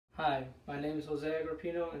Hi, my name is Jose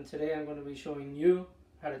Agrippino, and today I'm going to be showing you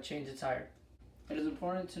how to change a tire. It is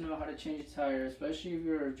important to know how to change a tire, especially if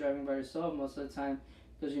you're driving by yourself most of the time,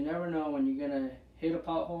 because you never know when you're going to hit a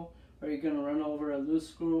pothole or you're going to run over a loose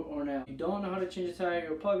screw or nail. If you don't know how to change a tire,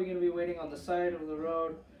 you're probably going to be waiting on the side of the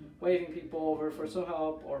road, waving people over for some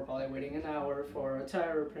help, or probably waiting an hour for a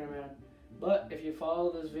tire repairman. But if you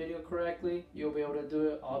follow this video correctly, you'll be able to do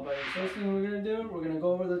it all by yourself. First thing we're going to do, we're going to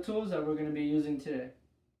go over the tools that we're going to be using today.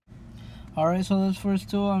 Alright, so this first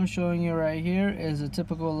tool I'm showing you right here is a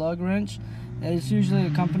typical lug wrench. It's usually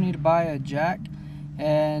accompanied by a jack,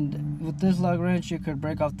 and with this lug wrench you could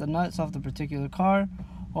break off the nuts off the particular car,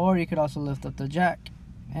 or you could also lift up the jack.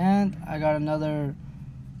 And I got another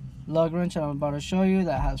lug wrench I'm about to show you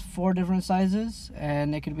that has 4 different sizes,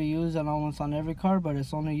 and it could be used on almost on every car, but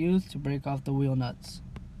it's only used to break off the wheel nuts.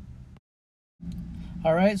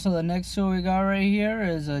 Alright, so the next tool we got right here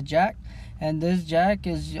is a jack, and this jack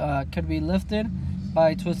is could be lifted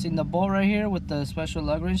by twisting the bolt right here with the special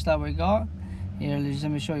lug wrench that we got. Here, let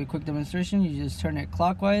me show you a quick demonstration. You just turn it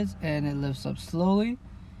clockwise and it lifts up slowly,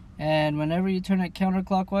 and whenever you turn it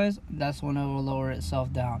counterclockwise, that's when it will lower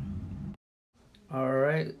itself down.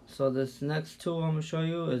 Alright, so this next tool I'm going to show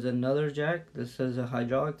you is another jack. This is a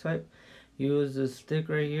hydraulic type. Use this stick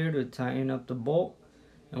right here to tighten up the bolt.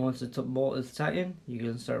 And once the bolt is tightened, you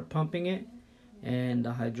can start pumping it, and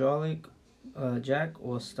the hydraulic jack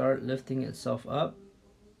will start lifting itself up.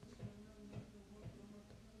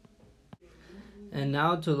 And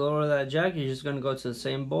now to lower that jack, you're just going to go to the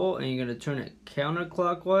same bolt and you're going to turn it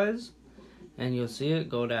counterclockwise, and you'll see it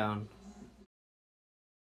go down.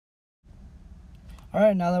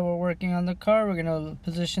 Alright, now that we're working on the car, we're going to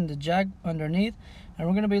position the jack underneath, and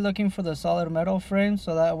we're going to be looking for the solid metal frame,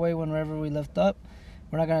 so that way whenever we lift up,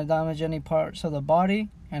 we're not going to damage any parts of the body,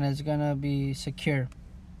 and it's going to be secure.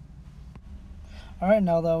 Alright,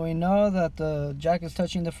 now that we know that the jack is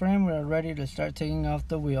touching the frame, we're ready to start taking off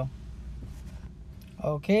the wheel.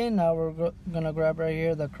 Okay, now we're going to grab right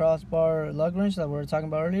here the crossbar lug wrench that we were talking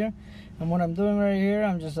about earlier. And what I'm doing right here,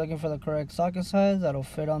 I'm just looking for the correct socket size that'll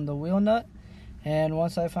fit on the wheel nut. And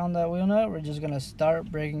once I found that wheel nut, we're just going to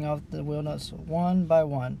start breaking off the wheel nuts one by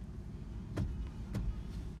one.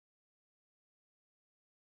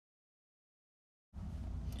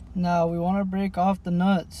 Now we want to break off the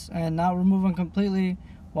nuts and not remove them completely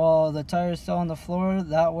while the tire is still on the floor.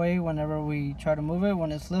 That way whenever we try to move it,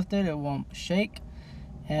 when it's lifted, it won't shake.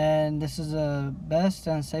 And this is the best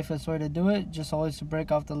and safest way to do it, just always to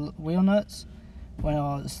break off the wheel nuts when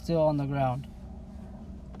it's still on the ground.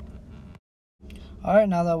 Alright,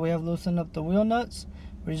 now that we have loosened up the wheel nuts,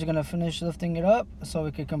 we're just going to finish lifting it up so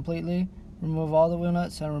we can completely remove all the wheel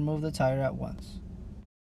nuts and remove the tire at once.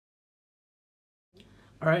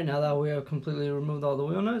 Alright, now that we have completely removed all the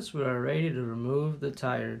wheel nuts, we are ready to remove the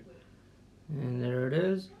tire. And there it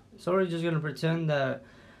is. So we're just going to pretend that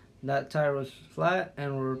that tire was flat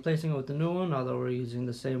and we're replacing it with the new one, although we're using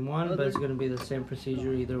the same one, but it's going to be the same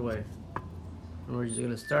procedure either way. And we're just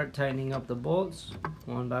going to start tightening up the bolts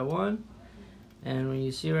one by one. And when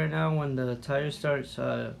you see right now, when the tire starts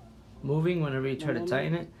moving, whenever you try to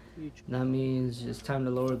tighten it, that means it's time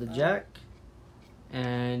to lower the jack,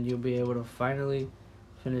 and you'll be able to finally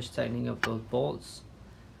finish tightening up those bolts.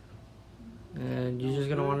 And you're just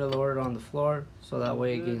going to want to lower it on the floor so that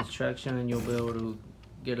way it gains traction and you'll be able to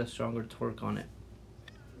get a stronger torque on it.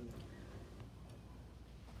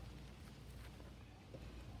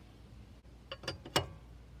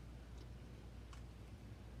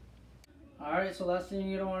 Alright, so last thing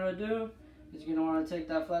you're going to want to do is you're going to want to take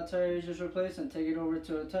that flat tire you just replaced and take it over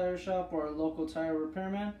to a tire shop or a local tire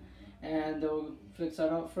repairman, and they'll fix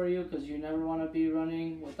that up for you, because you never want to be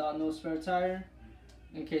running without no spare tire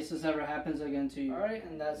in case this ever happens again to you. Alright,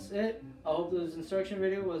 and that's it. I hope this instruction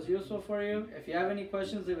video was useful for you. If you have any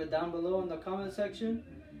questions, leave it down below in the comment section,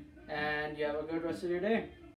 and you have a good rest of your day.